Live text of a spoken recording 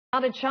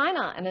Out of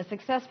China, and a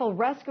successful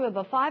rescue of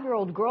a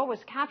 5-year-old girl was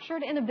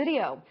captured in a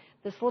video.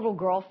 This little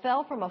girl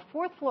fell from a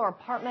 4th-floor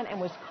apartment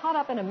and was caught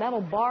up in a metal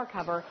bar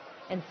cover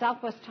in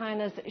southwest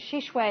China's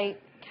Xishui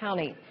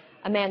County.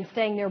 A man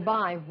staying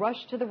nearby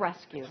rushed to the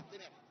rescue.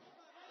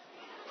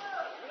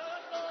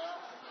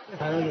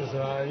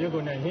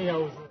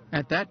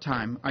 At that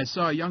time, I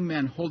saw a young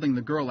man holding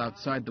the girl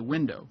outside the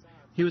window.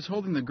 He was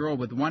holding the girl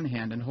with one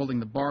hand and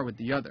holding the bar with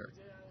the other.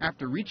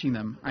 After reaching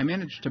them, I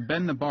managed to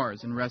bend the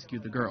bars and rescue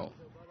the girl.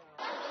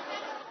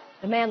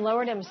 The man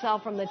lowered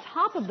himself from the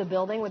top of the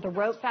building with a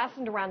rope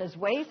fastened around his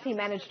waist. He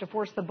managed to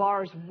force the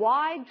bars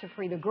wide to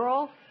free the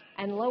girl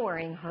and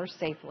lowering her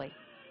safely.